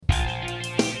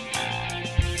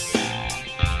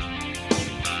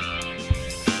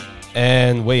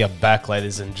And we are back,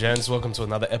 ladies and gents. Welcome to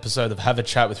another episode of Have a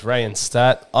Chat with Ray and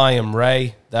Stat. I am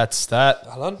Ray, that's Stat.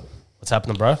 Hello. What's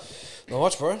happening, bro? Not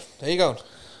much, bro. How you going?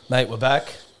 Mate, we're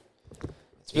back.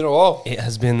 It's been a while. It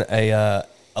has been a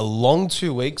long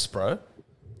 2 weeks, bro.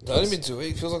 It's only been 2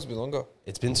 weeks. Feels like it's been longer.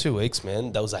 It's been 2 weeks,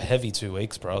 man. That was a heavy 2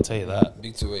 weeks, bro. I'll tell you that.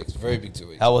 Big 2 weeks. Very big 2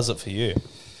 weeks. How was it for you?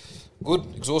 Good.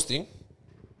 Exhausting.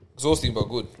 Exhausting, but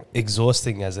good.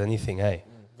 Exhausting as anything, eh?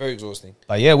 Very exhausting.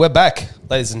 But yeah, we're back.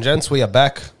 Ladies and gents, we are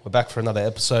back. We're back for another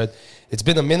episode. It's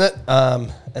been a minute,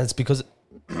 and it's because...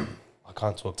 I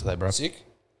can't talk today, bro. Sick?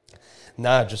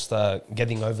 Nah, just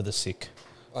getting over the sick.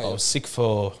 Oh, yeah. I was sick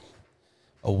for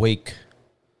a week.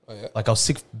 Oh, yeah. Like, I was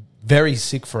sick, very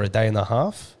sick for a day and a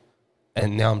half,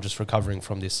 and now I'm just recovering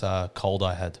from this cold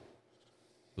I had.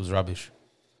 It was rubbish.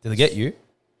 Did it get you?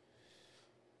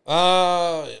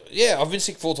 Yeah, I've been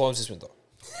sick 4 times this winter.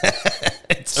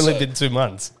 It's only been 2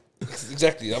 months.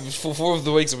 Exactly. For 4 of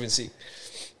the weeks I've been sick.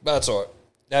 But that's all right.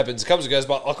 It happens. It comes and goes.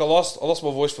 But like I lost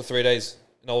my voice for 3 days,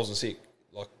 and I wasn't sick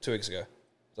like 2 weeks ago.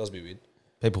 It does be weird.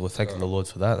 People were thanking the Lord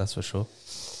for that, that's for sure.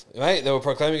 Mate, they were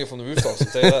proclaiming it from the rooftops,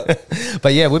 I'll tell you that.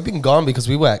 But yeah, we've been gone because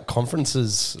we were at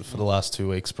conferences for the last 2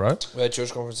 weeks, bro. We had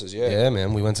church conferences, yeah. Yeah,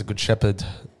 man. We went to Good Shepherd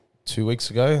 2 weeks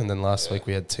ago, and then last week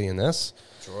we had TNS.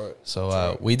 That's right.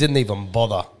 So we didn't even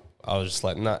bother. I was just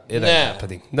like, nah, it ain't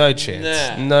happening. No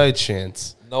chance. No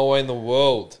chance. No way in the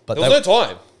world. But there was no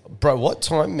time. Bro, what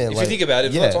time, man? If you think about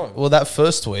it, yeah, no time. well, that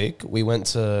first week, we went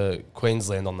to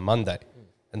Queensland on the Monday.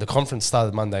 And the conference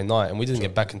started Monday night, and we didn't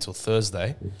get back until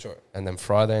Thursday. Sure. And then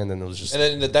Friday, and then it was just... And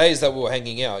then in the days that we were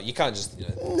hanging out, you can't just,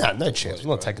 Nah, no chance.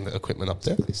 We're not taking the equipment up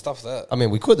there. stuff that. I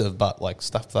mean, we could have, but, like,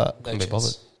 stuff that. Couldn't be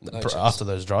chance. bothered. No chance. After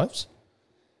those drives.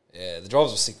 Yeah, the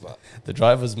drives were sick, but... The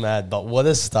drive was mad, but what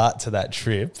a start to that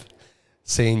trip.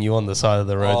 Seeing you on the side of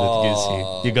the road with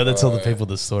Goosey. You got to tell the people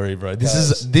the story, bro.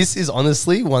 This is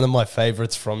honestly one of my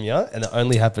favorites from you, and it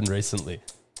only happened recently.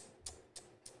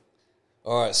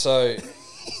 All right, so...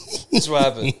 this is what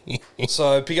happened.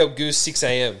 So I pick up Goose 6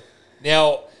 a.m.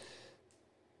 Now,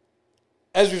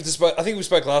 as we've spoke, I think we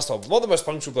spoke last time. I'm not the most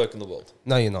punctual bloke in the world,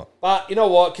 No, you're not. but you know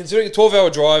what? Considering a 12-hour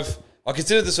drive, I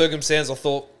considered the circumstance. I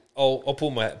thought I'll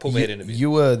pull my head in a bit. You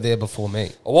were there before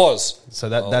me, I was. so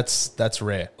that's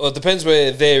rare. Well, it depends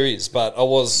where there is, but I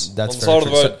was That's on the very side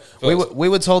of true. the road. So we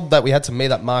were told that we had to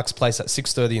meet at Mark's place at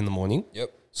 6:30 in the morning.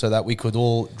 Yep. So that we could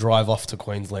all drive off to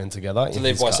Queensland together. To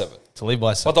leave by 7. To leave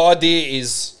by 7. But the idea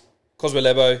is, because we're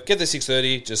Lebo, get there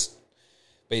 6:30, just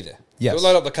be there. Yes. We'll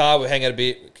load up the car, we'll hang out a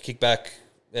bit, kick back,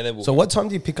 and then we'll... So what time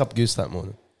do you pick up Goose that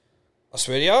morning? I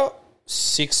swear to you,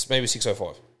 6, maybe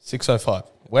 6:05. 6:05.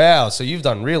 Wow, so you've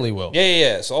done really well.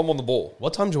 Yeah. So I'm on the ball.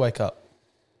 What time did you wake up?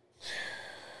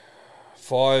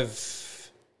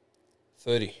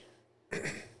 5:30.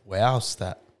 Wow,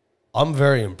 Stat. I'm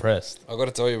very impressed. I got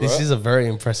to tell you, bro. This is a very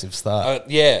impressive start.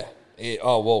 Yeah.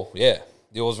 Oh, well, yeah.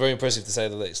 It was very impressive to say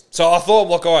the least. So I thought,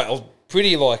 all right, I was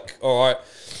pretty all right.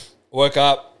 Woke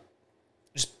up,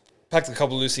 just packed a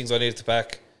couple of loose things I needed to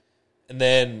pack, and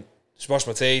then just brushed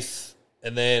my teeth,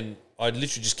 and then I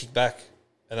literally just kicked back,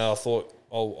 and then I thought,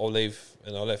 I'll leave,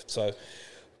 and I left. So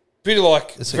pretty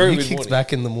So very you good kicked morning.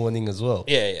 back in the morning as well.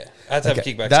 Yeah. I had to have a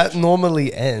kickback. That session.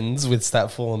 normally ends with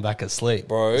Stat falling back asleep.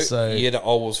 Bro, So yeah, I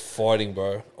was fighting,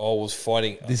 bro. I was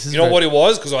fighting. This is you know very- what it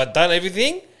was? Because I had done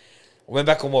everything. I went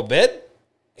back on my bed,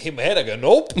 hit my head. I go,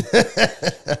 nope.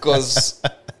 Because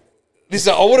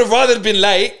I would have rather been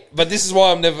late, but this is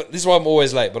why I'm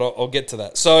always late. But I'll get to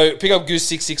that. So pick up Goose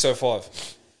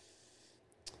 6:05.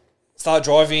 Start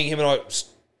driving. Him and I just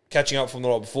catching up from the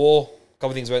night before. A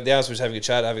couple of things went down, so we're just having a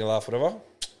chat, having a laugh, whatever.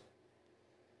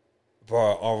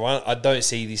 Bro, I don't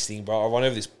see this thing, bro. I run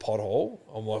over this pothole.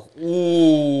 I'm like,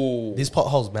 ooh. this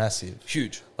pothole's massive.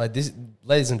 Huge. Like this,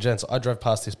 ladies and gents, I drove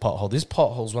past this pothole. This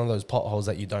pothole's one of those potholes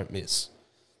that you don't miss.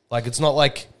 It's not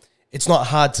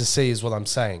hard to see is what I'm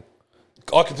saying.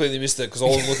 I completely missed it because I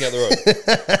wasn't looking at the road.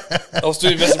 I was too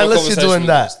invested in my Unless you're conversation doing with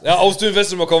that. Goose. I was too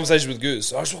invested in my conversation with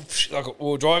Goose. I was like,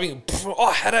 we were driving. And,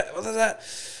 I had it. What is that?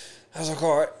 I was like,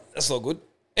 all right, that's not good.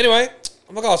 Anyway,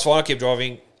 I'm like, oh, it's fine. I keep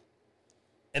driving.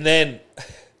 And then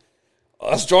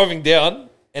I was driving down,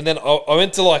 and then I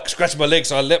went to scratch my leg,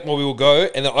 so I let my wheel go,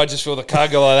 and then I just feel the car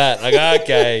go like that. And I go,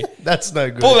 okay. That's no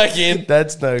good. Pull back in.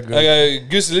 That's no good. I go,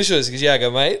 Goose Delicious. He goes, yeah. I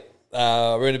go, mate,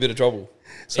 we're in a bit of trouble.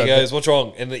 So he goes, what's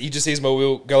wrong? And he just sees my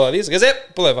wheel go like this. He goes,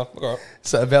 yep, pull over. All right.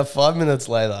 So about 5 minutes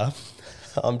later,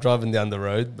 I'm driving down the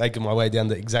road, making my way down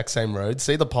the exact same road,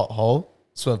 see the pothole,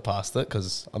 swerve past it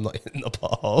because I'm not in the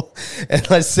pothole, and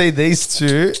I see these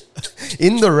two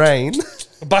in the rain.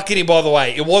 Bucketing, by the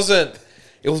way. It was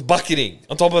bucketing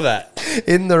on top of that.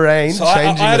 In the rain, So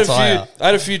changing I had a tyre. I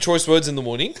had a few choice words in the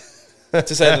morning.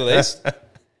 to say the least.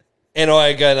 And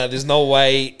I go, no, there's no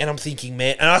way. And I'm thinking,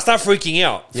 man, and I start freaking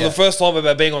out. For the first time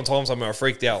about being on time, somewhere I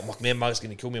freaked out. I'm like, man, Mark's going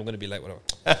to kill me. I'm going to be late, whatever.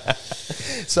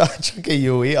 So I chuck a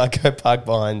Yui. I go park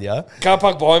behind you. Car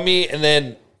park behind me, and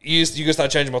then you go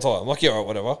start changing my tyre. I'm like, yeah, all right,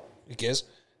 whatever. Who cares?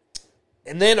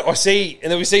 And then we see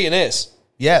an S.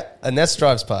 Yeah, a Ness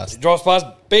drives past. Drives past,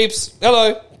 beeps,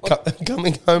 hello.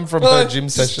 Coming home from Hello. her gym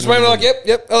session. Just waving like,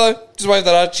 yep, hello. Just waved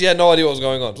that out. She had no idea what was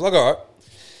going on. I was like, all right.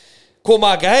 Call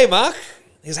Mark, I go, hey, Mark.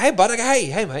 He goes, hey, bud. I go,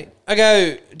 hey, mate. I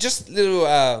go, just a little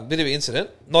bit of an incident,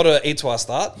 not an E2R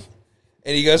start.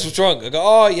 And he goes, what's wrong? I go,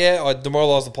 oh, yeah, I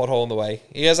demoralised the pothole on the way.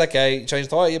 He goes, okay, change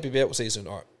the tyre? Yep, we'll see you soon.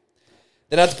 All right.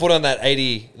 Then I had to put on that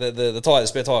 80, the tyre, the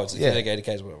spare tyre. It's 80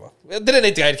 Ks or whatever. It didn't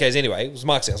need to 80 Ks anyway. It was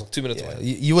Mark's house, like 2 minutes away.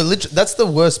 You were literally, that's the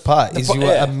worst part, you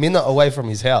were a minute away from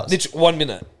his house. Literally 1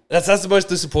 minute. That's the most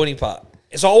disappointing part.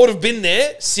 So I would have been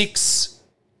there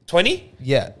 6:20.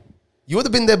 Yeah. You would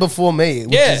have been there before me,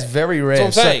 which is very rare.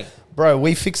 That's what I'm saying. Bro,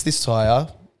 we fix this tyre,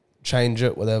 change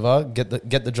it, whatever, get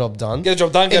the job done. Get the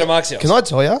job done, get a Mark's house. Can I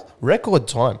tell you? Record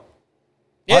time.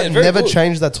 Yeah, I never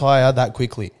changed that tyre that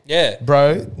quickly. Yeah.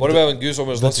 Bro. What about when Goose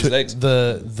almost lost his legs?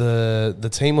 The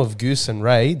team of Goose and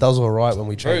Ray does all right when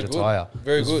we change the tyre.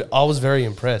 Very good. I was very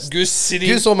impressed.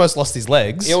 Goose almost lost his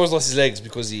legs. He almost lost his legs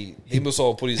because he must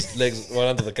have put his legs right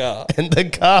under the car. And the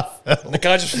car fell. The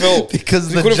car just fell.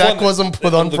 Because the jack wasn't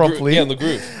put on properly. On the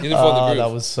groove. He didn't find the groove.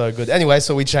 That was so good. Anyway,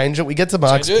 so we change it. We get to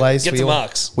Mark's place. Get to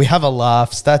Mark's. We have a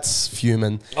laugh. That's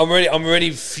fuming. I'm already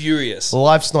furious.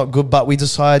 Life's not good, but we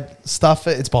decide, stuff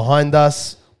it. It's behind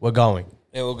us. We're going.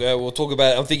 Yeah, we'll go. We'll talk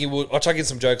about it. I'm thinking I'll chuck in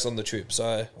some jokes on the trip.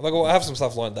 So I have some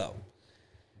stuff lined up.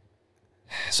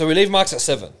 So we leave Mark's at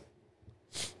 7.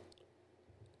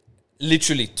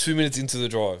 Literally 2 minutes into the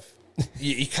drive.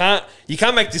 You can't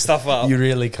make this stuff up. You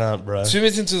really can't, bro. 2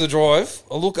 minutes into the drive,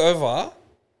 I look over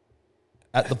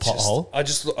at the pothole. I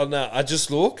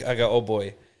just look. I go, oh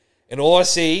boy, and all I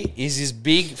see is this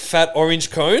big fat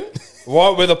orange cone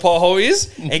right where the pothole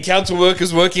is, and counter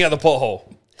workers working at the pothole.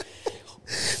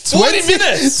 20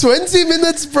 minutes. 20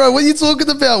 minutes, bro. What are you talking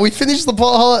about? We finished the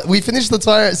pothole. We finished the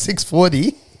tire at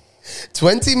 6:40.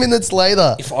 20 minutes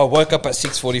later. If I woke up at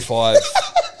 6:45,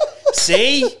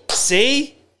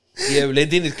 see, yeah,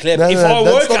 let in the clip. If I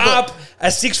woke up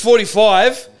at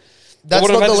 6:45, that's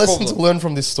not the lesson to learn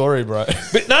from this story, bro.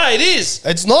 But no, it is.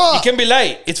 It's not. You can be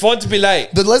late. It's fine to be late.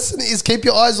 The lesson is keep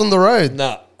your eyes on the road.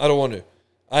 Nah, I don't want to.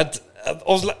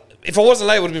 If I wasn't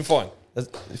late, it would have been fine. That's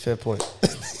a fair point.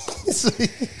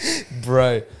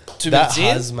 Bro, 2 minutes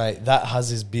in, mate. That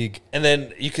huzz is big. And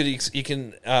then you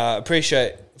can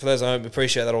appreciate, for those at home,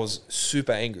 appreciate that I was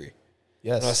super angry.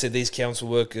 Yes. And I said, these council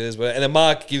workers, and then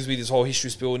Mark gives me this whole history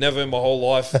spiel. Never in my whole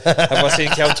life have I seen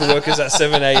council workers at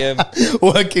 7 a.m.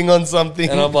 working on something.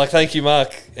 And I'm like, thank you,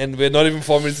 Mark. And we're not even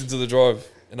 5 minutes into the drive.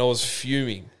 And I was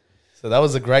fuming. So that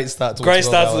was a great start to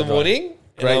the morning.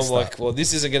 And I'm like, well,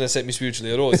 this isn't going to set me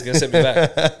spiritually at all. It's going to set me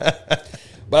back.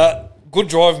 But good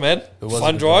drive, man.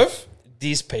 Fun drive.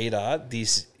 This Peter,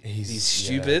 this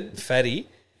stupid fatty.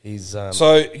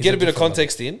 So get a bit of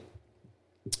context in.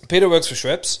 Peter works for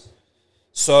HACWRAS.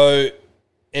 So,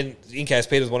 and in case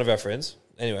Peter's one of our friends,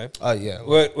 anyway. Oh, yeah.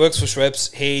 Works for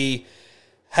HACWRAS. He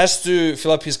has to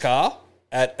fill up his car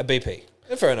at a BP.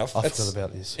 Fair enough. I forgot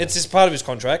about this. It's just part of his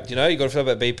contract, you know. You got to fill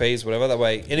up at BPs, whatever. That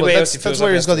way, anywhere else. That's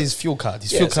where he's got his fuel card.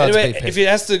 His fuel card's BP. If he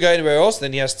has to go anywhere else,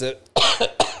 then he has to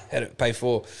pay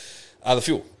for the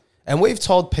fuel. And we've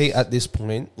told Pete at this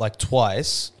point, like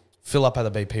twice, fill up at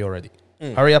a BP already.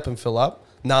 Hurry up and fill up.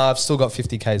 Nah, I've still got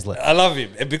 50 Ks left. I love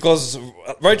him because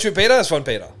road trip Peter is fun.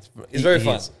 Peter, he's very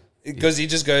fun. Because he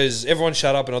just goes, everyone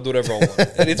shut up and I'll do whatever I want.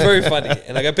 And it's very funny.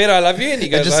 And I go, Peter, I love you. And he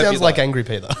goes, it just sounds like angry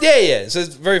Peter. Yeah. So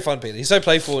it's very fun, Peter. He's so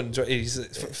playful and he's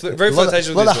very flirtatious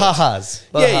with his words. A lot of ha-has.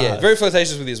 Yeah. Very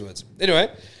flirtatious with his words.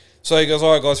 Anyway, so he goes,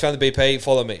 all right, guys, found the BP.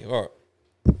 Follow me. All right.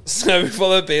 So we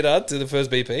follow Peter to the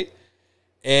first BP.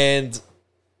 And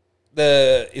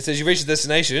it says, you reached the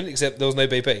destination, except there was no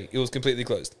BP. It was completely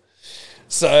closed.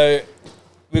 So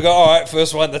we go, all right,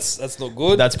 first one, that's not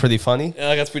good. That's pretty funny.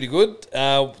 That's pretty good.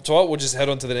 So we'll just head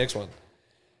on to the next one.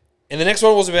 And the next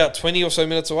one was about 20 or so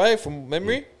minutes away from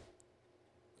memory.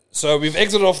 So we've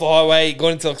exited off the highway,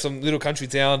 gone into like some little country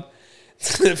town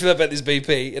to fill up at this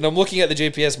BP. And I'm looking at the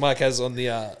GPS Mike has on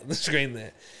the screen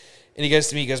there. And he goes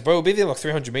to me, bro, we'll be there in like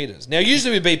 300 metres. Now,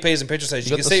 usually with BPs and petrol stations,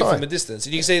 you can see it from a distance.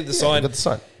 And you can see the sign. Got the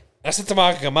sign. I said to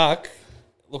Mark,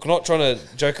 look, I'm not trying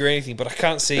to joke or anything, but I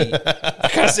can't see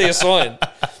a sign.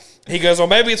 He goes, well,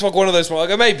 maybe it's like one of those. I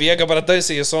go, maybe. I go, but I don't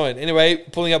see a sign. Anyway,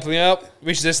 pulling up,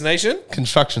 reach the destination.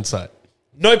 Construction site.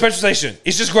 No petrol station.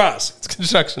 It's just grass. It's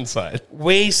construction site.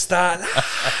 We start,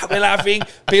 we're laughing.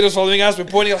 Peter's following us. We're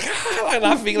pointing like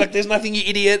laughing like there's nothing, you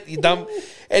idiot, you dumb.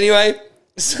 Anyway,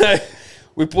 so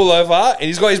we pull over and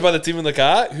he's got his brother Tim in the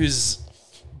car who's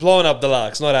blowing up the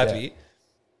larks, not happy. Yeah.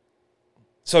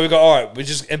 So we go, all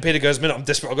right, and Peter goes, man, I'm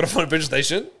desperate. I've got to find a petrol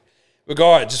station. We go,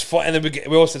 all right, just find, and then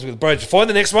we all said, bro, just find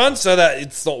the next one so that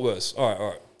it's not worse. All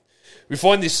right. We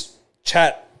find this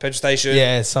chat petrol station.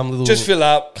 Yeah, some little just fill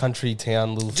up. Country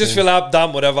town little Just thing. fill up,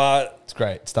 done, whatever. It's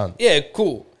great. It's done. Yeah,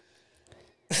 cool.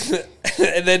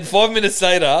 And then 5 minutes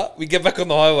later, we get back on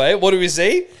the highway. What do we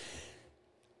see?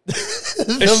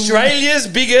 Australia's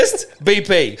biggest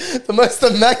BP. The most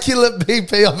immaculate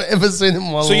BP I've ever seen in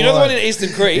my life. So you know the one in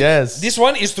Eastern Creek? Yes. This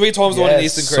one is 3 times the one in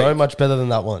Eastern Creek. So much better than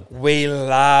that one. We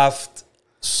laughed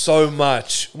so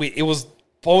much. It was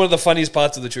one of the funniest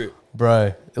parts of the trip.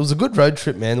 Bro, it was a good road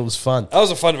trip, man. It was fun. That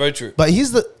was a fun road trip. But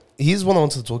here's what I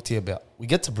wanted to talk to you about. We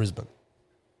get to Brisbane.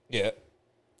 Yeah.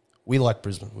 We like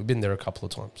Brisbane. We've been there a couple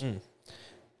of times.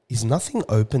 Is nothing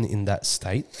open in that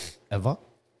state ever?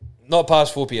 Not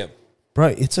past 4 p.m.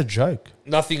 Bro, it's a joke.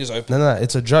 Nothing is open. No,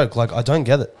 it's a joke. Like, I don't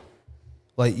get it.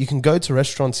 Like, you can go to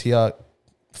restaurants here,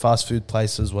 fast food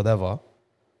places, whatever.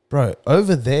 Bro,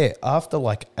 over there, after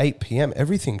like 8 p.m.,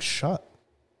 everything's shut.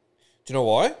 Do you know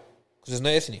why? Because there's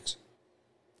no ethnics.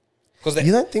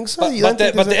 You don't think so? But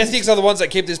the ethnics are the ones that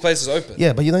keep these places open.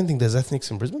 Yeah, but you don't think there's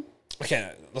ethnics in Brisbane?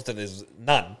 Okay, not that there's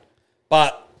none.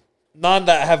 But none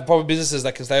that have proper businesses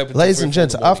that can stay open. Ladies and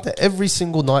gents, after every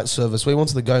single night service, we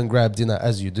wanted to go and grab dinner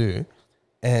as you do,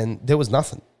 and there was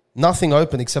nothing. Nothing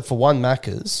open except for one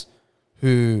Macca's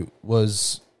who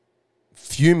was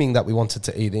fuming that we wanted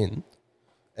to eat in.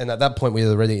 And at that point, we had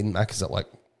already eaten Macca's at like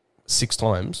 6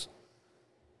 times.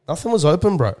 Nothing was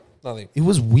open, bro. Nothing. It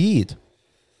was weird.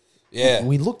 Yeah.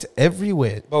 We looked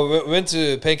everywhere. Well, we went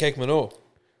to Pancake Manor.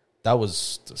 That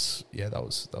was just, that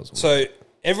was weird. So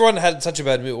everyone had such a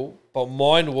bad meal, but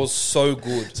mine was so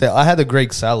good. So I had a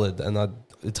Greek salad, and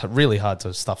it's really hard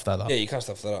to stuff that up. Yeah, you can't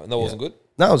stuff that up. And that wasn't good?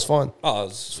 No, it was fine. Oh,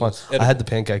 it It's fine. was I had the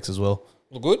pancakes as well.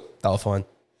 Look good? That were fine.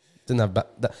 Didn't have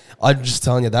I'm just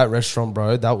telling you, that restaurant,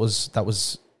 bro, that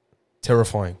was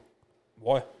terrifying.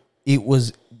 Why? It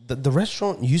was the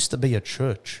restaurant used to be a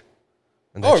church.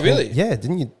 And Oh, really? Yeah,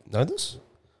 didn't you notice?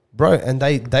 Bro, and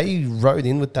they rode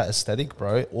in with that aesthetic,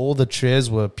 bro. All the chairs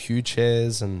were pew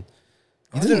chairs, and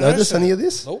you didn't notice any of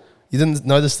this? Nope. You didn't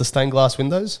notice the stained glass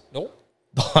windows? Nope.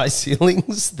 The high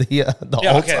ceilings, the Yeah,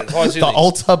 altar, okay, high the ceilings.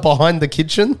 altar behind the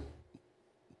kitchen.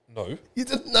 No. You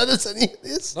didn't notice any of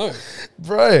this, No.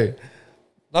 bro?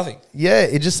 Nothing. Yeah,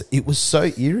 it was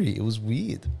so eerie. It was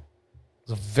weird. It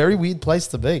was a very weird place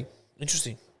to be.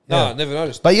 Interesting. Yeah. No, I never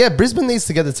noticed. But yeah, Brisbane needs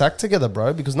to get its act together,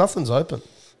 bro, because nothing's open.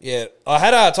 Yeah. I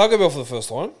had a Taco Bell for the first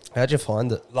time. How'd you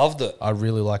find it? Loved it. I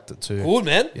really liked it too. Good,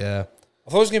 man. Yeah. I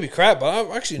thought it was going to be crap, but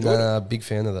I actually enjoyed it. Nah, big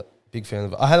fan of it. Big fan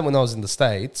of it. I had it when I was in the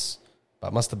States, but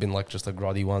it must have been like just a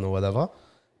grotty one or whatever.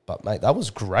 But mate, that was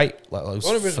great. Like, it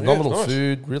was phenomenal nice.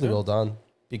 food, really well done.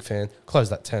 Big fan.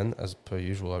 Closed at 10 as per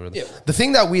usual. Really. Yeah. The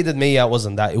thing that weirded me out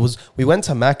wasn't that. It was we went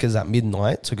to Macca's at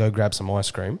midnight to go grab some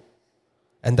ice cream,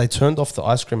 and they turned off the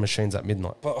ice cream machines at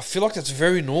midnight. But I feel like that's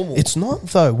very normal. It's not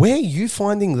though. Where are you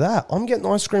finding that? I'm getting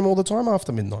ice cream all the time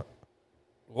after midnight.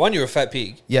 One, you're a fat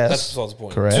pig. Yes. That's besides the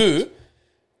point. Correct. 2,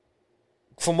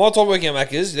 from my time working at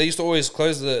Macca's, they used to always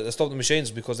close stop the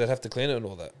machines because they'd have to clean it and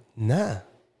all that. Nah.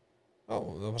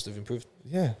 Oh, that must have improved.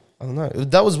 Yeah, I don't know.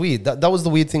 That was weird. That was the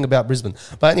weird thing about Brisbane.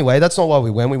 But anyway, that's not why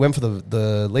we went. We went for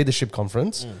the leadership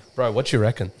conference. Bro, what you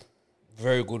reckon?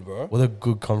 Very good, bro. What a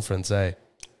good conference, eh?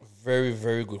 Very,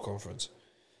 very good conference.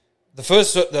 The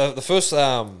first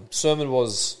sermon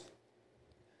was...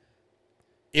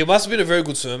 It must have been a very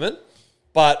good sermon,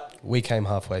 but... We came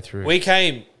halfway through. We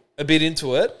came a bit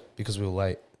into it. Because we were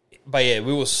late. But yeah,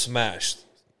 we were smashed.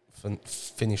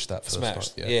 Finished that first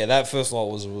Smashed. night. Yeah, that first night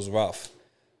was rough.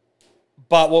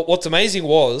 But what's amazing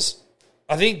was,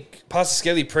 I think Pastor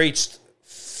Skelly preached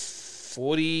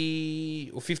 40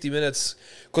 or 50 minutes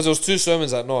because there was 2 sermons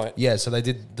that night. Yeah, so they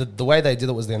did... The way they did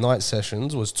it was their night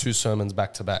sessions was 2 sermons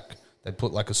back to back. They'd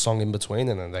put like a song in between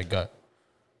and then they'd go.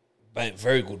 Man,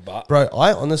 very good, but... Bro,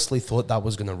 I honestly thought that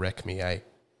was going to wreck me, eh?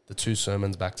 The 2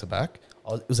 sermons back to back.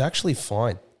 It was actually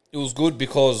fine. It was good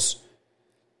because...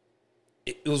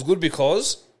 It was good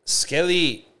because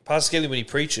Pastor Skelly, when he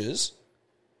preaches,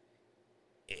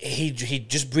 he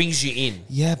just brings you in.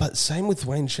 Yeah, but same with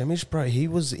Wayne Shemish, bro. He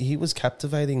was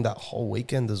captivating that whole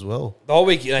weekend as well. The whole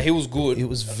week, he was good. It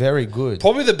was very good.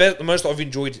 Probably the most I've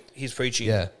enjoyed his preaching.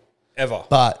 Yeah. Ever.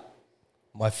 But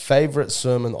my favorite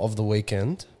sermon of the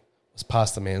weekend was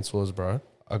Pastor Mansour's, bro.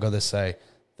 I got to say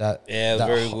that. Yeah, it was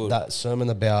very good. That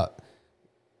sermon about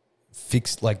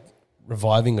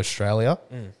reviving Australia,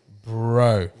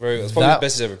 bro. It's probably the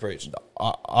best he's ever preached.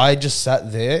 I just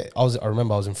sat there. I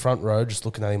remember I was in front row, just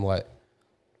looking at him like,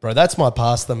 bro, that's my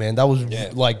pastor, man. That was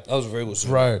That was very good,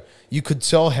 bro. You could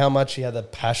tell how much he had a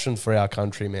passion for our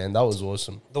country, man. That was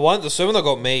awesome. The sermon that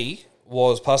got me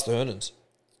was Pastor Hernan's.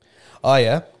 Oh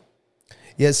yeah.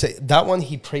 Yeah, see, that one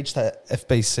he preached at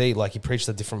FBC, like he preached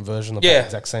a different version of the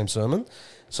exact same sermon.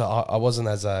 So I wasn't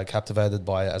as captivated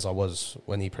by it as I was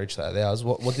when he preached that at ours.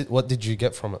 What did you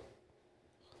get from it?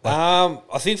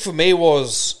 I think for me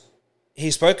was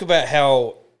he spoke about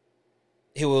how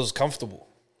he was comfortable.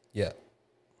 Yeah.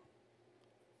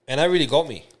 And that really got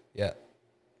me. Yeah.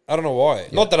 I don't know why. Yeah.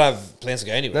 Not that I have plans to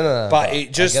go anywhere. No. But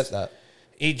it just... I get that.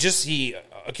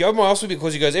 He opened my eyes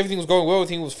because he goes, everything was going well,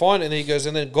 everything was fine. And then he goes,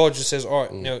 and then God just says, all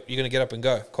right, now you're going to get up and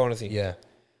go, kind of thing. Yeah.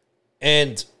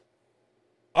 And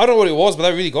I don't know what it was, but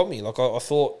that really got me. Like, I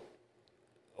thought,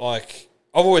 like,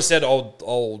 I've always said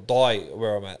I'll die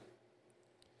where I'm at,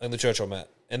 in the church I'm at.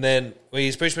 And then when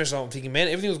he's preaching, I'm thinking, man,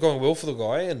 everything was going well for the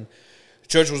guy, and the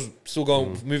church was still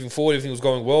going, moving forward, everything was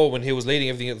going well when he was leading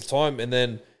everything at the time. And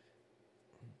then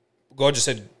God just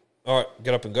said, all right,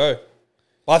 get up and go.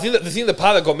 But I think that the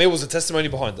part that got me was the testimony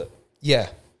behind it. Yeah.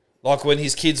 Like when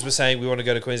his kids were saying, we want to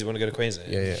go to Queensland,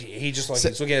 Yeah. He just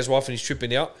he's looking at his wife and he's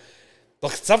tripping out.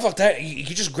 Like stuff like that, he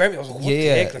just grabbed me. I was like, what the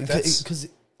heck? Like, because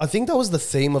I think that was the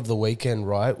theme of the weekend,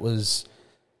 right? Was,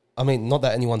 I mean, not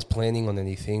that anyone's planning on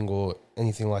anything or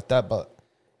anything like that, but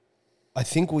I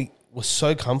think we were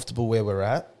so comfortable where we're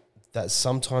at that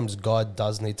sometimes God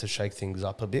does need to shake things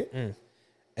up a bit.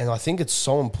 And I think it's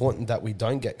so important that we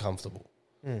don't get comfortable.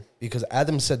 Because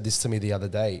Adam said this to me the other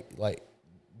day, like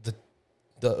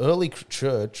the early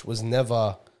church was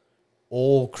never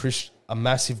all a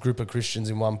massive group of Christians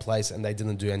in one place and they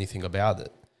didn't do anything about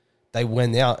it. They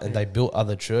went out and they built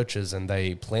other churches and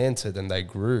they planted and they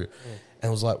grew. And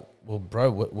it was like, well, bro,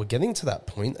 we're getting to that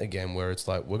point again where it's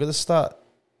like, we're going to start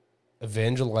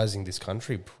evangelizing this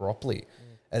country properly.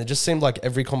 And it just seemed like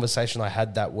every conversation I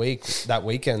had that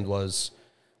weekend was,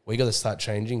 we got to start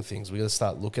changing things. We got to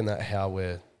start looking at how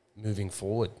we're moving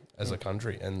forward as a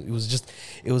country. And it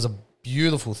was a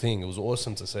beautiful thing. It was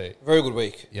awesome to see. Very good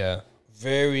week. Yeah.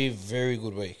 Very, very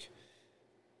good week.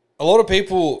 A lot of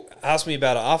people ask me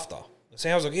about it after. They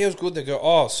say, I was like, yeah, it was good. They go,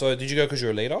 oh, so did you go because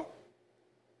you're a leader?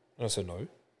 And I said, no.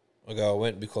 I go, I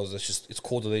went because it's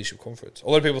called the leadership conference. A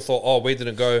lot of people thought, oh, we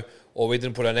didn't go or we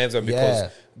didn't put our names on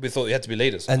because we thought you had to be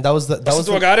leaders. And I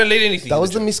didn't lead anything. That was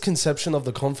the misconception of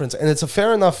the conference. And it's a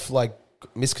fair enough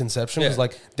misconception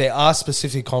because there are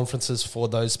specific conferences for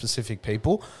those specific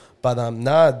people. But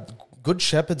Good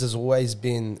Shepherds has always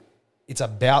been, it's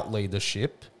about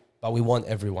leadership, but we want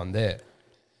everyone there.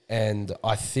 And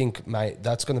I think, mate,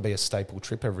 that's going to be a staple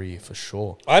trip every year for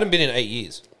sure. I hadn't been in 8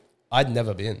 years. I'd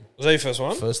never been. Was that your first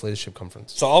one? First leadership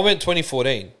conference. So I went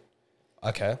 2014.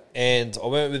 Okay. And I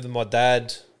went with my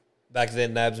dad, back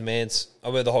then, Nabs, Mance. I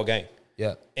went the whole gang.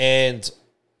 Yeah. And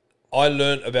I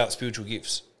learned about spiritual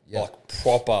gifts. Yeah. Like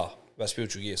proper about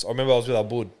spiritual gifts. I remember I was with our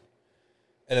bud.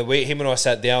 And then him and I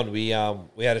sat down. We had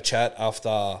a chat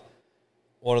after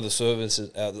one of the sermons. We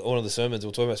were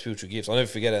talking about spiritual gifts. I'll never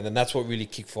forget it. And then that's what really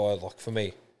kicked fire, like for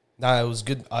me. No, it was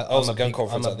good. I'm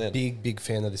a big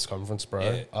fan of this conference,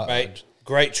 bro. Yeah, mate,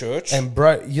 great church. And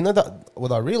bro, you know that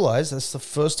what I realized? That's the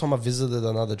first time I visited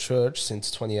another church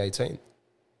since 2018.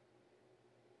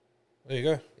 There you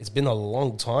go. It's been a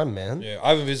long time, man. Yeah, I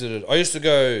haven't visited. I used to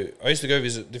go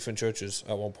visit different churches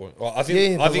at one point. Well,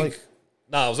 it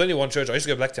was only one church. I used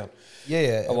to go Blacktown.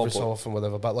 Yeah, every so often,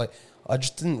 whatever. But I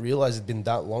just didn't realize it'd been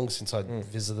that long since I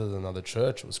visited another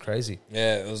church. It was crazy.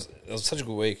 Yeah, it was such a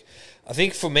good week. I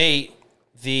think for me,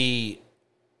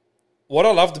 what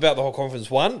I loved about the whole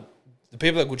conference, one, the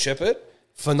people at Good Shepherd,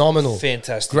 phenomenal,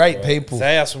 fantastic, great people.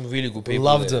 They are some really good people.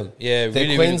 Loved them. Yeah, they're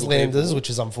really, Queenslanders, really good which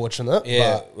is unfortunate.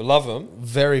 Yeah, but we love them.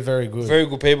 Very, very good. Very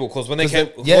good people. Because when they came,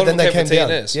 then they came down.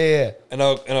 TNS, yeah.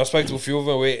 And I spoke to a few of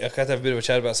them. I got to have a bit of a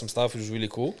chat about some stuff, which was really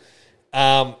cool.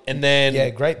 And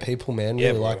then great people, man.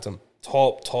 Really liked them.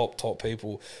 Top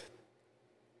people.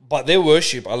 But their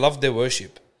worship, I loved their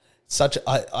worship.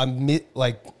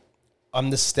 I'm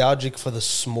nostalgic for the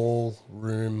small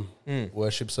room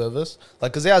worship service.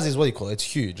 Because ours is, what do you call it? It's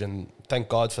huge, and thank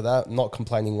God for that. Not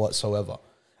complaining whatsoever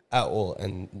at all,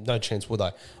 and no chance would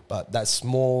I. But that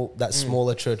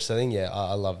smaller church setting,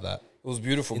 I love that. It was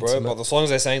beautiful, bro. But the songs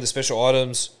they sang, the special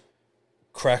items,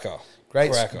 cracker.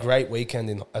 Great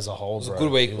weekend as a whole, bro. It was a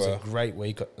good week, It bro. was a great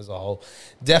week as a whole.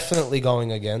 Definitely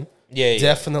going again. Yeah.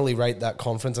 Definitely rate that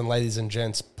conference. And ladies and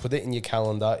gents, put it in your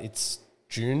calendar. It's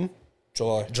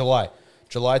July.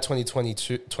 July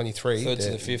 2022, 23. 3rd to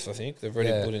the 5th, I think. They've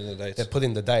already put in the dates. They've put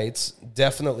in the dates.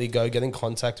 Definitely go get in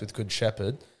contact with Good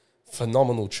Shepherd.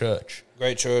 Phenomenal church.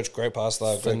 Great church, great pastor,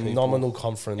 great people. Phenomenal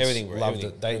conference. Everything, bro. Loved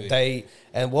Everything, it. They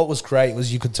and what was great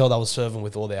was you could tell they were serving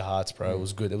with all their hearts, bro. It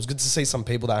was good. It was good to see some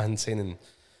people that I hadn't seen in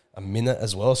a minute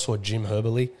as well. I saw Jim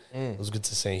Herberly. It was good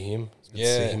to see him. It was good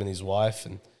to see him and his wife.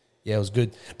 And yeah, it was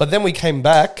good. But then we came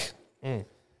back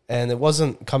and it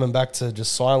wasn't coming back to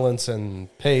just silence and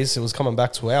peace. It was coming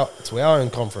back to our own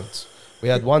conference. We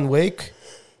had 1 week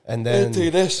and then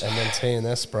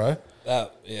TNS, bro.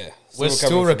 Yeah. We're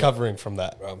still recovering from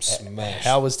that. Bro, I'm smashed.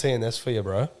 How was TNS for you,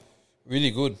 bro?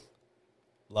 Really good.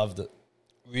 Loved it.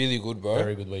 Really good, bro.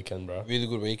 Very good weekend, bro. Really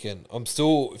good weekend. I'm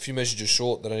still a few messages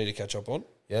short that I need to catch up on.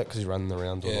 Yeah, because you're running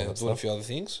around doing all that doing stuff. a few other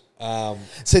things.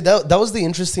 See, that was the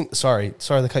interesting... Sorry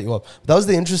to cut you off. That was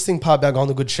the interesting part about going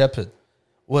to Good Shepherd. It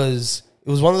was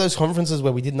one of those conferences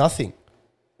where we did nothing.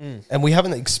 And we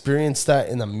haven't experienced that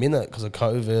in a minute because of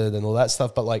COVID and all that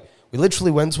stuff. But like, we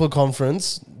literally went to a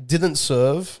conference, didn't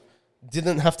serve,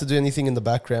 didn't have to do anything in the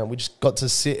background. We just got to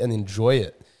sit and enjoy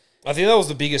it. I think that was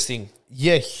the biggest thing.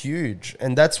 Yeah, huge.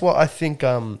 And that's what I think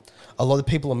a lot of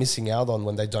people are missing out on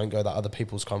when they don't go to other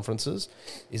people's conferences,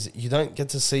 is you don't get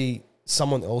to see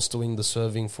someone else doing the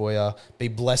serving for you, be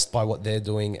blessed by what they're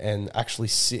doing, and actually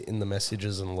sit in the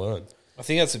messages and learn. I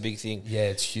think that's a big thing. Yeah,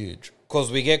 it's huge.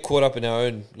 Because we get caught up in our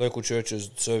own local churches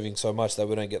serving so much that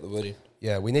we don't get the word in.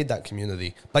 Yeah, we need that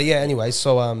community. But yeah, anyway,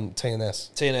 so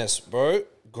TNS. TNS, bro,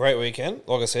 great weekend.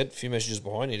 Like I said, a few messages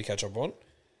behind, need to catch up on.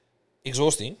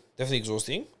 Exhausting, definitely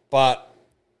exhausting, but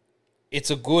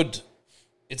it's a good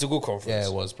conference. Yeah,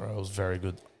 it was, bro. It was very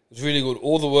good. It was really good.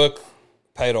 All the work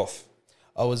paid off.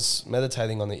 I was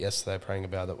meditating on it yesterday, praying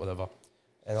about it, whatever.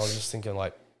 And I was just thinking,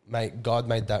 like, mate, God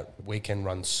made that weekend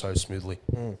run so smoothly.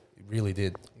 It really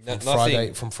did.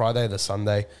 From Friday to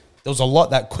Sunday, there was a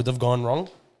lot that could have gone wrong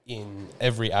in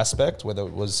every aspect, whether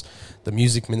it was the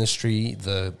music ministry,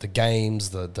 the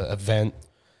games, the event.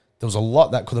 There was a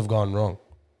lot that could have gone wrong.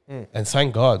 And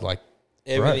thank God, like,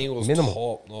 everything was minimal,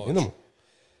 top notch. Minimal.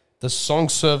 The song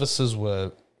services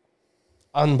were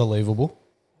unbelievable.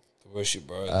 The worship,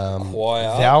 bro. The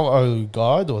choir. Thou, O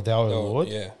God, or Thou, O Lord.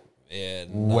 Yeah. Yeah.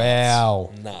 Nuts.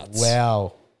 Wow. Nuts.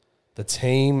 Wow. The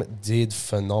team did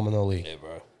phenomenally. Yeah,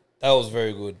 bro. That was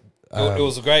very good. It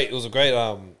was great. It was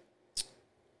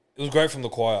great from the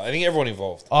choir. I think everyone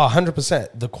involved.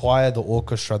 100%. The choir, the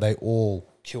orchestra, they all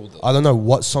killed it. I don't know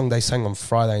what song they sang on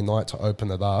Friday night to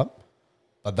open it up,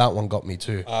 but that one got me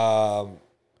too.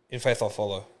 In Faith I'll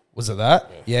Follow. Was it that?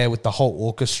 Yeah, with the whole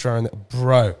orchestra and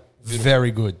bro, beautiful.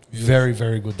 Very good. Beautiful. Very,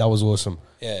 very good. That was awesome.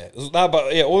 Yeah.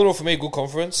 All in all for me, good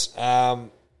conference.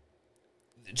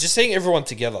 Just seeing everyone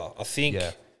together, I think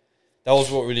that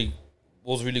was what really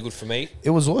was really good for me.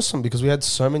 It was awesome because we had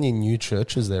so many new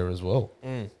churches there as well.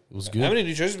 It was good. How many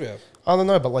new churches do we have? I don't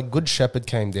know, but like Good Shepherd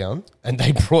came down and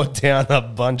they brought down a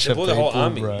bunch of people. They brought the whole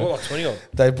army. Bro. They brought like 20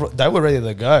 odd. They were ready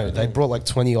to go. They brought like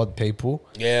 20 odd people.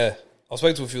 Yeah. I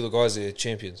spoke to a few of the guys there,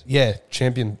 champions. Yeah,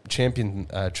 champion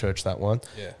church, that one.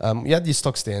 Yeah. You had your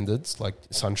stock standards, like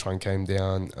Sunshine came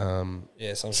down.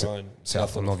 Sunshine.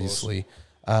 Southland, obviously.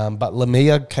 But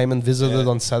Lamia came and visited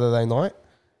on Saturday night.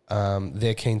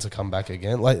 They're keen to come back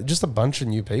again. Like, just a bunch of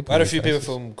new people. I had a few people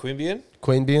from Queanbeyan.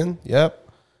 Queanbeyan, yep.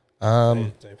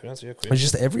 Don't you pronounce it? It was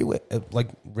just everywhere. Not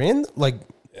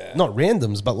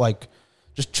randoms, but like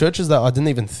just churches that I didn't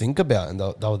even think about, and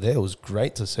they were there. It was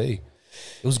great to see.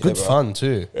 It was good fun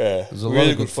too. Yeah, it was a lot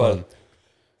of good fun.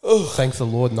 Thank the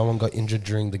Lord, no one got injured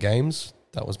during the games.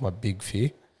 That was my big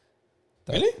fear.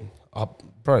 Really?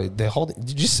 Bro, they're holding.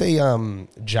 Did you see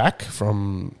Jack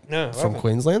from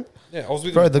Queensland? Yeah, I was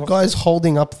with him. The guy's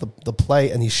holding up the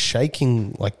plate and he's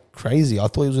shaking like crazy. I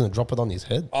thought he was going to drop it on his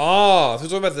head. Oh, I was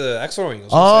talking about the axle ring.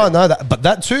 No, but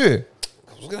that too.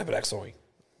 I was going to have an axle ring.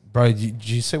 Bro, did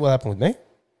you see what happened with me?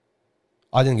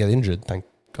 I didn't get injured, thank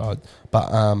God.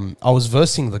 But I was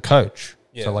versing the coach.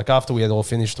 Yeah. So like after we had all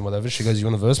finished and whatever, she goes, "You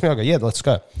want to verse me?" I go, "Yeah, let's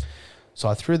go." So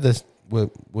I threw this. We're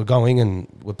going and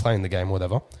we're playing the game,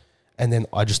 whatever. And then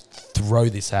I just throw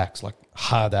this axe like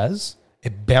hard as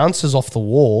it bounces off the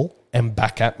wall and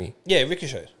back at me. Yeah,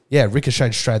 ricocheted. Yeah,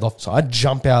 ricocheted straight off. So I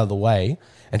jump out of the way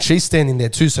and she's standing there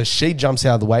too. So she jumps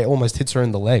out of the way, almost hits her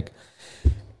in the leg.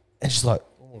 And she's like,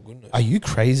 "Oh my goodness, are you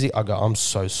crazy?" I go, "I'm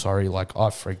so sorry." Like, I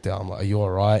freaked out. I'm like, "Are you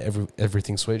all right?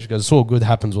 Everything's sweet?" She goes, "It's all good.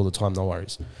 Happens all the time. No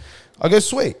worries." I go,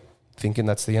 "Sweet." Thinking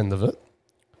that's the end of it.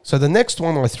 So the next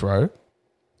one I throw,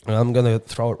 and I'm going to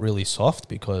throw it really soft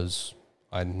because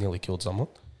I nearly killed someone.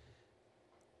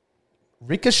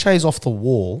 Ricochets off the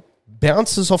wall,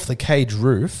 bounces off the cage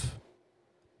roof,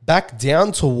 back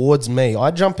down towards me.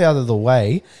 I jump out of the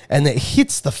way, and it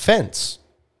hits the fence.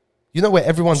 You know where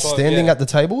everyone's standing at the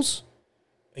tables?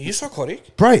 Are you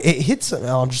psychotic? Bro, it hits it. And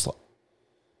I'm just like...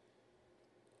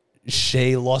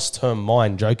 She lost her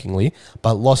mind, jokingly,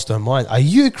 but lost her mind. Are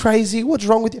you crazy? What's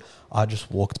wrong with you? I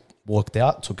just walked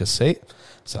out, took a seat.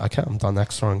 So, okay, I'm done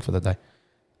axe throwing for the day.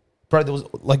 Bro, there was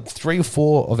like 3 or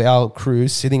 4 of our crew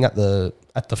sitting at the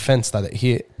fence that it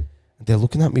hit. They're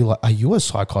looking at me like, are you a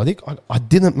psychotic? I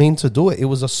didn't mean to do it. It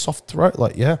was a soft throat.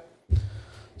 Like, yeah.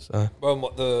 So,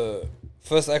 Bro, the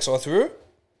first axe I threw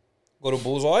got a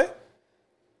bullseye,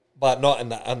 but not in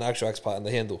the actual axe part, in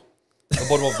the handle. The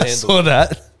bottom of the handle. saw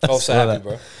that. I was so happy,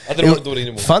 bro. I didn't want to do it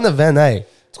anymore. Fun event, eh?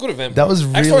 It's a good event, That bro. was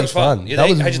Axe really throwing's fun. Yeah, That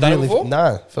was had you done it really before?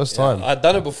 Nah, first time. I'd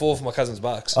done it before for my cousin's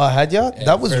bucks. Oh, had ya? Yeah,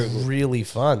 That was very good. really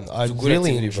fun. I It's a good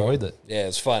really activity, bro. enjoyed it. Yeah,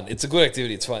 it's fun. It's a good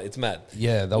activity. It's fun. It's mad.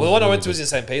 Yeah, that Well, was the one I really went to was good. in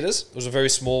St. Peter's. It was a very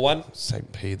small one. St.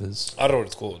 Peter's. I don't know what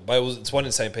it's called, but it's one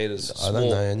in St. Peter's. I don't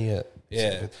know any yet.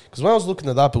 Yeah. Because when I was looking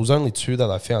it up, it was only 2 that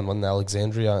I found. One in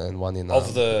Alexandria and one in...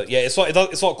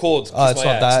 It's not called. Oh, it's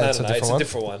not that. It's a It's different a one?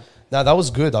 different one. No, that was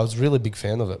good. I was really a big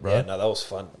fan of it, bro. Yeah, no, that was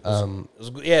fun. It was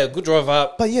good. Yeah, good drive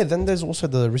up. But yeah, then there's also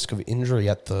the risk of injury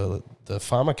at the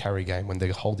farmer carry game when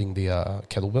they're holding the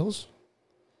kettlebells.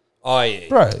 Oh yeah,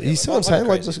 Bro, yeah, you see what I'm saying?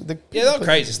 Like, not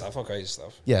crazy stuff. Not crazy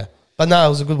stuff. Yeah. But no, it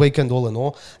was a good weekend all in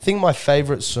all. I think my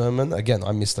favourite sermon, again,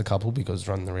 I missed a couple because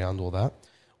running around all that,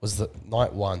 was the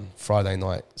night 1, Friday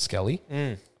night, Skelly.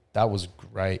 That was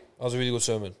great. That was a really good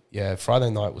sermon. Yeah, Friday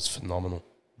night was phenomenal.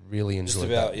 Really enjoyed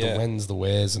that. yeah. The whens, the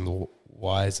wheres, and the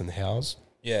whys and hows.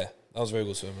 Yeah, that was a very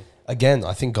good sermon. Again,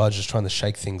 I think God's just trying to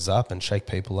shake things up and shake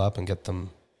people up and get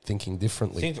them thinking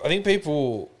differently. I think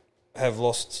people have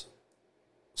lost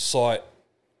sight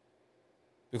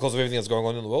because of everything that's going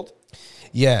on in the world.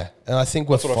 Yeah, and I think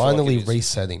we're That's what I feel like finally it is.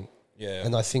 resetting. Yeah,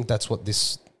 And I think that's what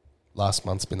this last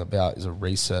month's been about, is a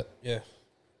reset. yeah.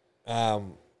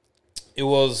 It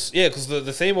was because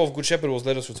the theme of Good Shepherd was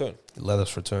 "Let Us Return." Let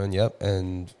us return, yep.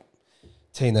 And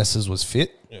TNS's was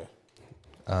fit. Yeah,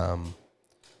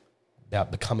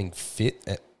 About becoming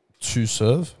fit to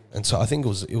serve. And so I think it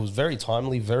was very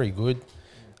timely, very good.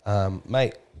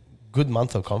 Mate, good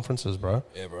month of conferences, bro.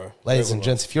 yeah, bro. Ladies and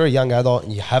gents, if you're a young adult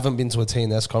and you haven't been to a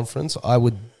TNS conference, I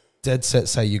would dead set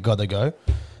say you got to go.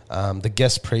 The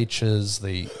guest preachers,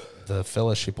 the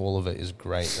fellowship, all of it is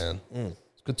great, man.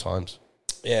 It's good times.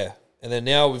 Yeah, and then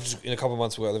now in a couple of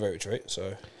months we've got the Elevate Retreat,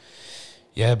 so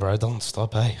Yeah, bro, don't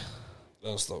stop, eh?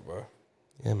 don't stop, bro.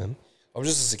 Yeah, man. I'm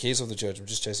just the keys of the church. I'm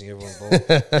just chasing everyone's ball.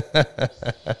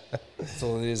 That's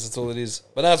all it is. That's all it is.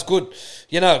 But no, it's good.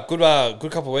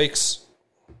 Good couple of weeks,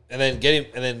 and then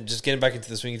getting back into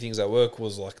the swing of things at work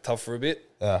was like tough for a bit.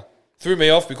 Yeah. Threw me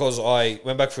off because I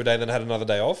went back for a day, and then I had another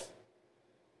day off,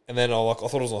 and then I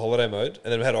thought it was on holiday mode,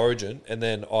 and then we had Origin, and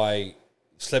then I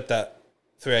slept at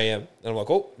 3 a.m. and I'm like,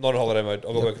 oh, not on holiday mode.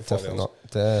 I'll go work in 5 hours.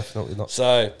 Definitely not.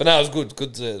 So, but no, it was good.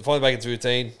 Good to finally back into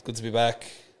routine. Good to be back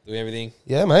doing everything,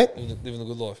 Yeah, mate. living the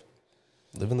good life.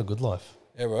 Living the good life.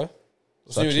 Yeah, bro.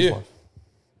 What's Such new with is you? life.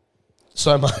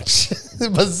 So much,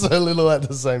 but so little at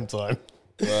the same time.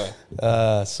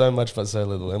 Right. So much, but so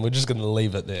little. And we're just going to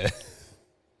leave it there.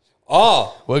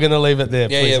 Oh, We're going to leave it there.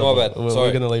 Yeah, please, yeah, my Abba. bad. We're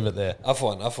Sorry. going to leave it there. have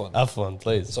fun. Have fun,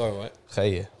 please. Sorry, mate.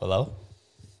 Hey, hello.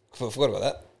 Forgot about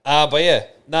that. But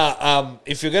yeah,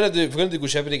 if we're gonna do Good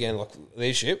Shepherd again, like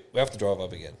leadership, we have to drive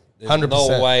up again. There's 100%.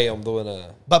 no way I'm doing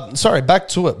a But sorry, back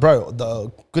to it, bro.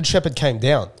 The Good Shepherd came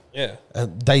down. yeah.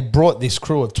 They brought this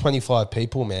crew of 25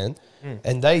 people, man,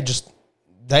 and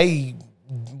they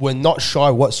were not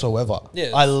shy whatsoever. Yeah.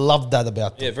 I loved that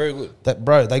about them. Yeah, very good. That,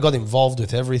 bro, they got involved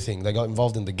with everything. They got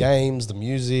involved in the games, the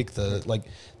music,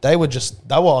 they were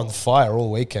on fire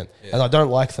all weekend. Yeah. And I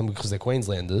don't like them because they're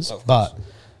Queenslanders, Of but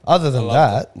other than love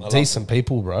that, them. I love decent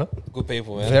people, bro. Good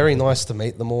people, man. Very nice to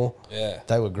meet them all. Yeah.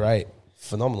 They were great.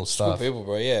 Phenomenal Good stuff. people,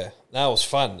 bro. Yeah. No, it was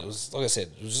fun. It was, like I said,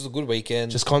 it was just a good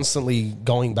weekend. Just constantly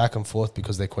going back and forth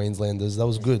because they're Queenslanders. That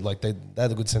was good. Like, they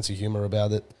had a good sense of humour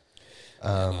about it.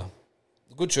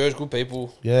 Good church, good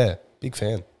people. Yeah, big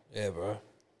fan. Yeah, bro.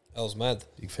 That was mad.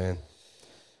 Big fan.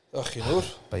 Oh, you know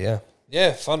it. But yeah,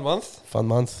 Yeah, fun month. fun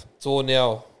month. It's all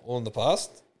in the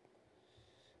past.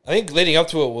 I think leading up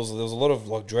to it there was a lot of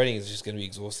like dreading. It's just going to be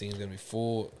exhausting. It's going to be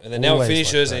full, and then now it Always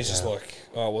finishes, like and it's that, just yeah. like,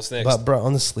 oh, what's next? But bro,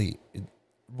 honestly,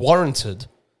 warranted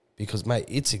because mate,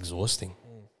 it's exhausting.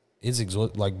 It's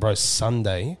exhausting. Like bro,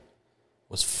 Sunday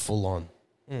was full on.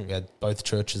 We had both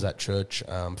churches at church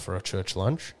for a church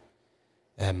lunch,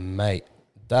 and mate,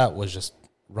 that was just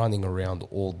running around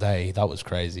all day. That was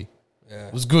crazy. Yeah.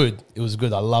 It was good. It was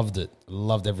good. I loved it. I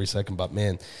loved every second. But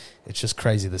man, it's just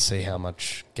crazy to see how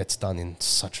much gets done in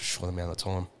such a short amount of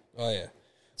time. Oh yeah,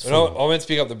 When I went to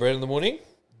pick up the bread in the morning,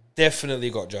 definitely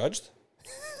got judged.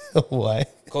 Why?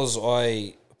 Because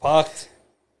I parked.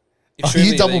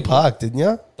 You double parked, didn't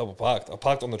you? Double parked. I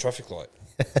parked on the traffic light.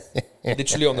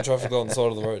 Literally on the traffic light on the side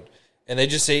of the road. And they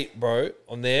just see, bro,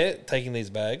 I'm there taking these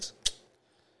bags.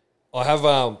 I have,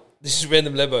 this is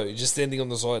random Lebo, he's just standing on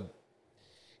the side.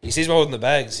 He sees me holding the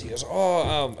bags. He goes, I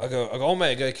go, oh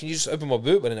mate, can you just open my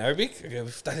boot? But in Arabic, I go,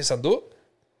 افتح لي صندوق.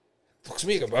 Looks at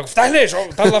me, I go, افتح لي,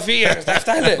 طلع فيه,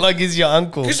 افتح لي. Like he's your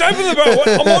uncle. Just open it, bro.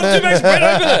 I'm on 2 bags of bread,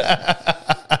 open it.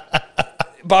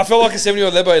 But I felt like a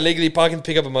 70-year-old Lebo illegally parking to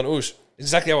pick up a manouche.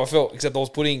 Exactly how I felt, except I was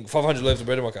putting 500 loaves of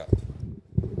bread in my car.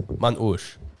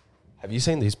 Manouche. Have you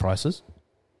seen these prices?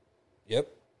 Yep.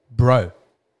 Bro,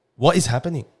 what is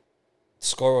happening?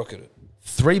 Skyrocketed.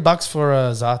 $3 for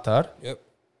a za'atar. Yep.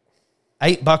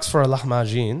 $8 for a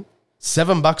lahmajin.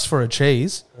 $7 for a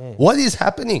cheese. What is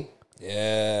happening?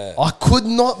 Yeah. I could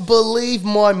not believe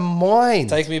my mind.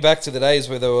 Take me back to the days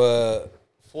where there were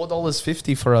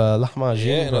 $4.50 for a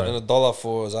lahmajin. and a dollar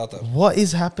for za'atar. What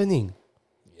is happening?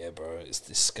 Yeah, bro, it's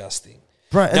disgusting.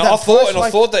 Bro, and Now I thought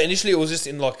like that initially it was just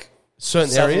in like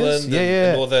certain areas. Sutherland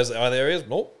and all those other areas.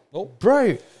 Nope.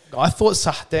 Bro, I thought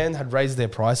Sahdan had raised their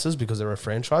prices because they're a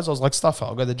franchise. I was like, stuff it,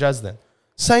 I'll go to Jazz then.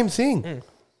 Same thing.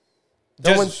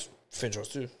 Jazz franchise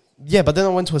too. Yeah, but then I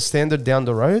went to a standard down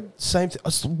the road. Same thing. I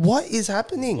was like, what is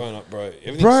happening? Going up, bro.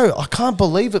 Bro, I can't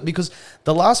believe it because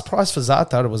the last price for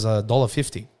za'atar was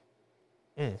 $1.50.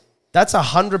 That's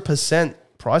 100%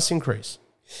 price increase.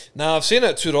 Now I've seen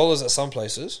it $2 at some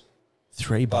places.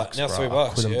 $3, now bro. $3.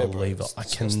 I couldn't believe bro, it. I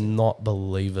cannot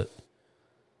believe it.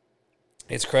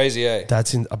 It's crazy, eh?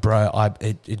 That's in, bro.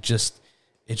 It's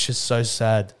just so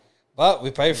sad. But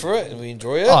we pay for it and we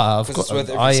enjoy it. Of because course, it's worth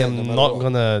every I cent, am no not matter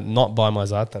gonna not buy my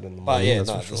za'atar in the morning. But yeah,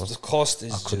 that's for sure. the cost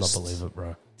is I could not just believe it,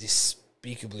 bro.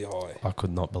 despicably high. I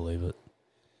could not believe it.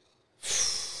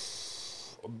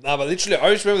 No, but literally,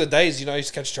 I just remember the days, I used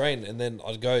to catch a train and then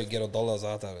I'd go get $1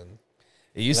 za'atar and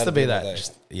It used to be that. day.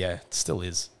 It still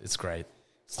is. It's great.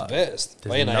 it's the best.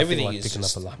 there's But nothing everything like is picking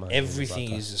just, up a lahmacun everything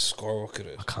za'atar. is just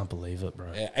skyrocketed. I can't believe it,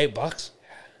 bro. Yeah, $8.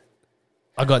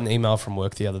 I got an email from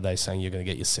work the other day saying you're going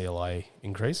to get your CLI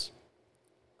increase,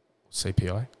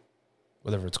 CPI,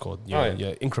 whatever it's called, your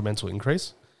incremental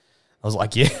increase. I was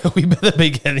like, yeah, we better be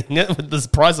getting it with this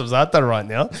price of za'atar right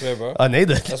now. Yeah, bro. I need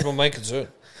it. That's my main concern.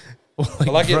 Like, But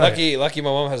lucky bro. my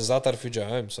mom has a za'atar fridge at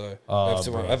home, so I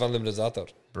have unlimited za'atar.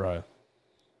 Bro.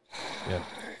 Yeah.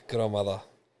 Good on mother.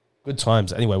 Good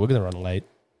times. Anyway, we're going to run late.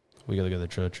 We got to go to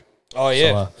church. Oh,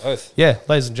 yeah. Oath. Yeah,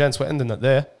 ladies and gents, we're ending it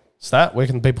there. Stat, where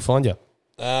can people find you?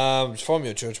 Just find me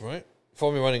at church, mate.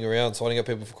 Find me running around, signing up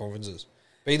people for conferences.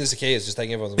 Being the Zacchaeus is just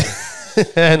taking everyone's money.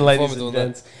 And ladies and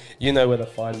gents, you know where to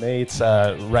find me. It's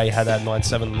Ray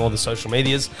Haddad97 on all the social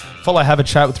medias. Follow Have a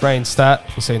Chat with Ray and Stat.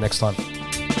 We'll see you next time.